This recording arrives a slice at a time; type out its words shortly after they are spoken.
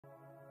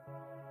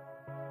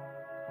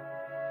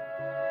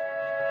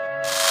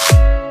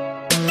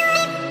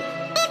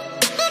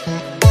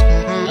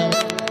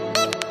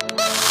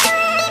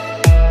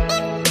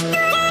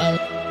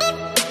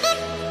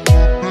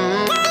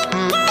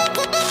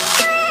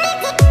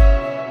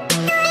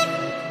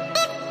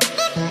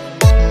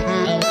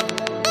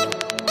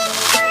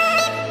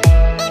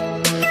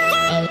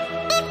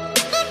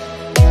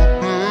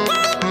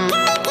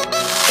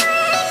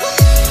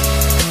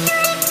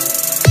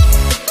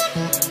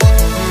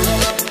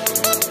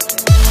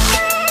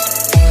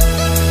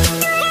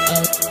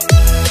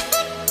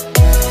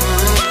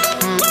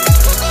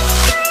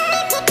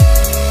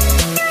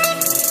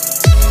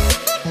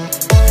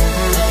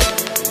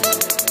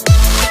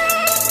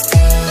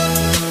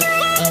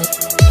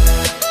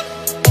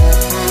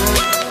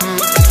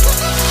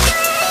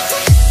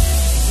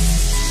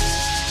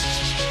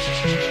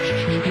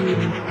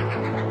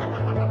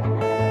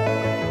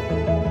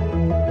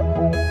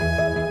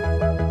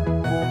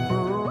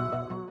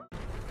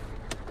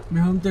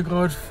Wir haben da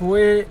gerade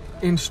voll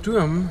den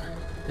Sturm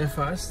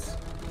erfasst.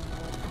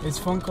 Jetzt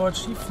fängt gerade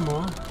Schiffen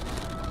an.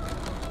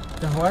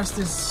 Der Horst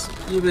ist,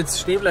 ich habe jetzt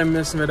stehen bleiben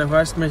müssen, weil der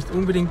Horst möchte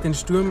unbedingt den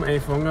Sturm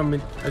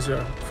einfangen, also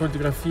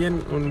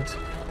fotografieren und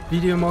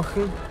Video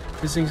machen.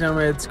 Deswegen sind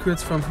wir jetzt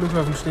kurz vor dem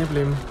Flughafen stehen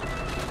geblieben.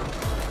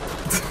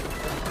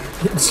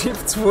 Jetzt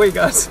schifft es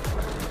Vollgas.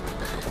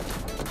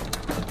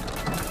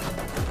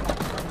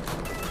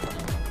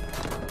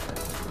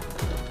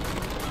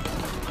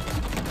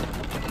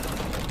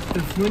 Da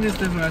vorne ist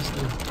der Horst.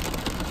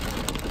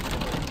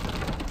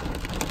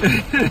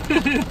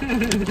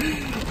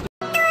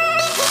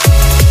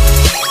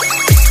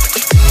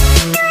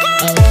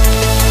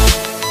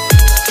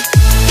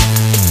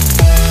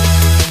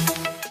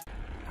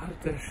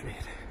 Alter Schwede.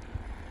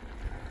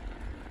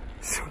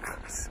 So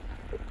krass.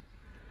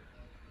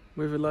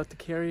 We have a lot to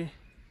carry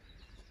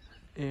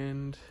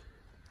and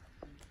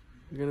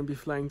we're gonna be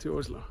flying to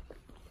Oslo.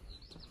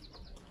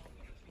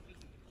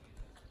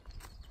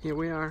 Here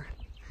we are,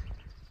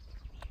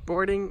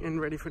 boarding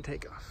and ready for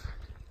takeoff.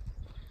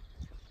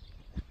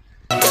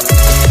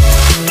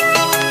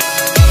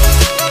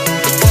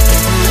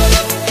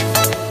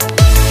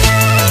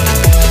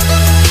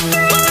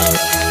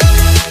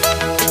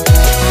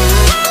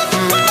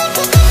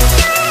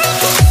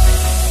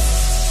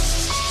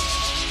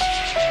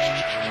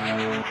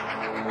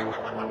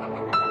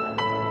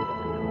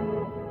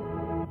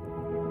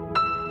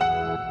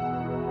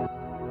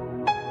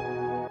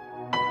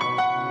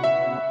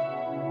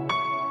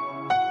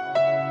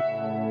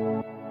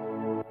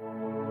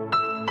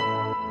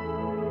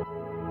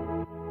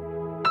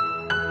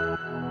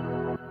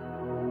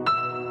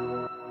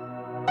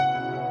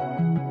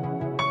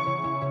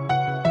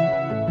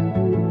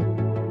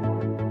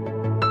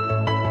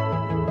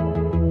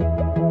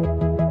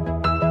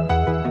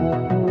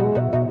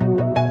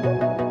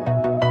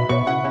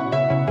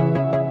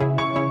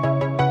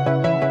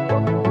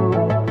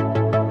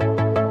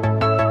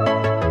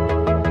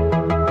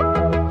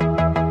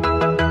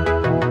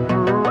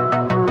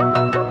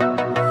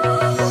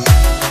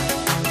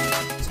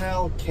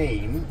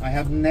 I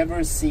have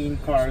never seen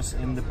cars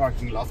in the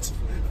parking lot.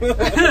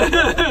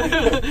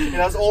 It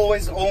has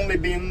always only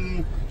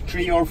been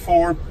 3 or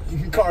 4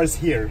 cars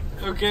here.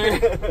 Okay.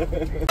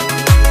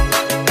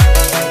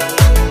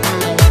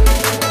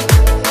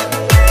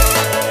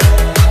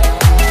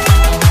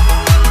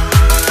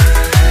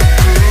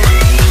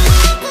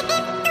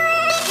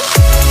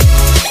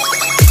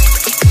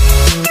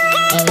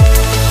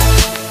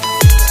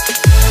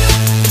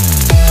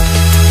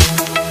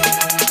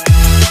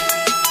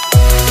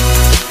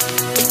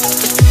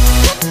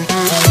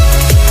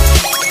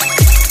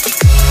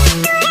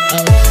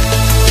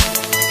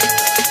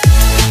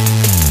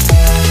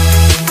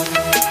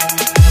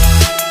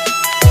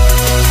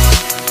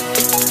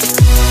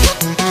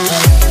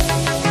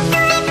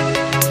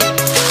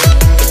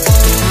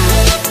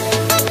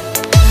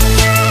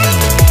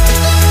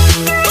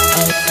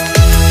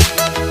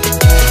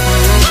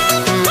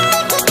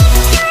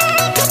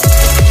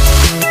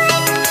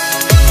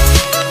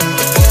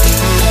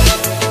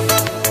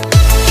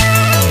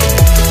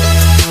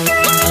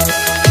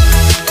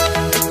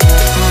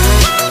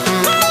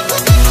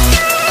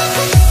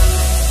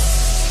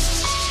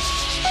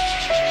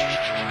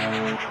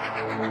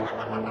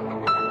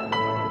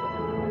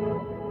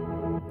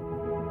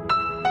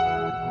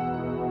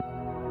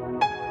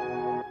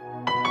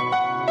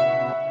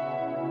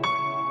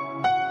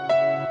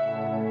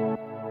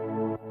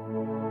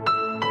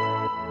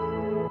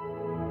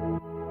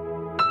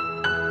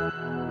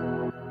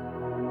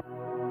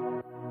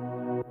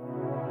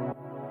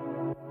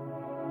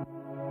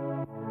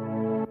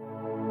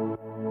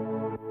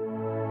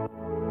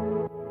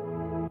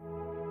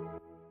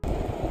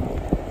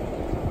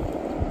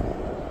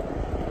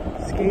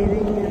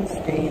 Skating and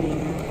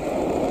skating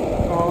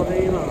all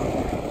day long.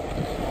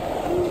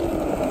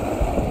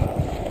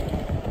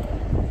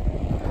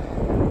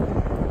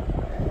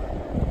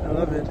 I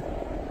love it.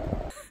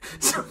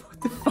 So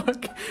what the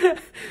fuck?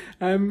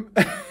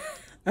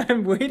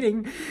 I'm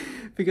waiting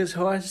because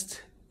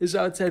Horst is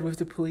outside with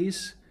the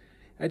police.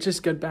 I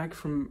just got back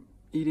from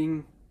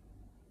eating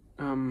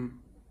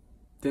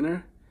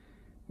dinner.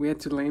 We had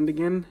to land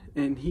again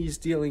and he's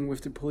dealing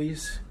with the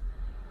police.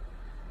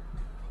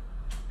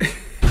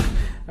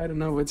 I don't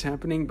know what's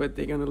happening, but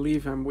they're gonna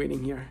leave. I'm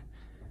waiting here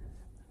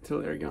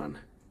till they're gone.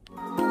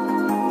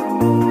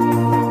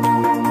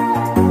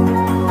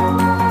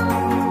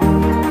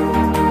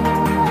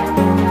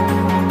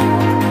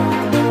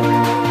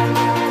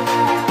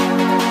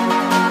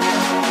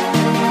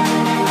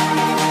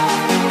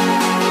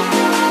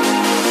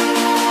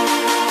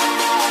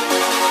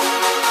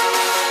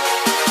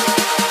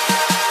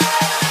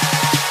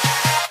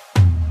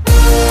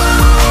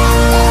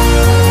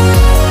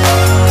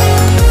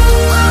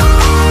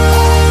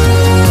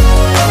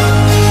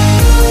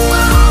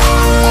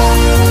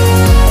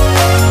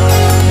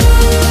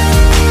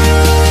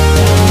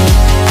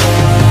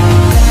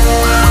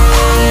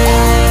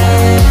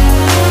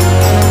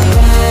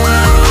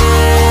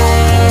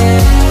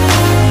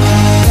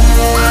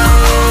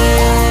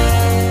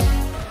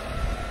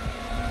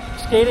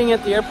 skating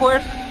at the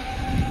airport.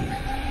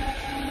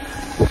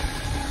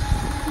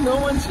 No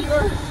one's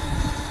here.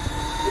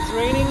 It's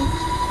raining.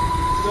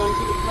 Going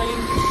to the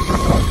plane.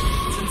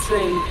 It's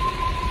insane.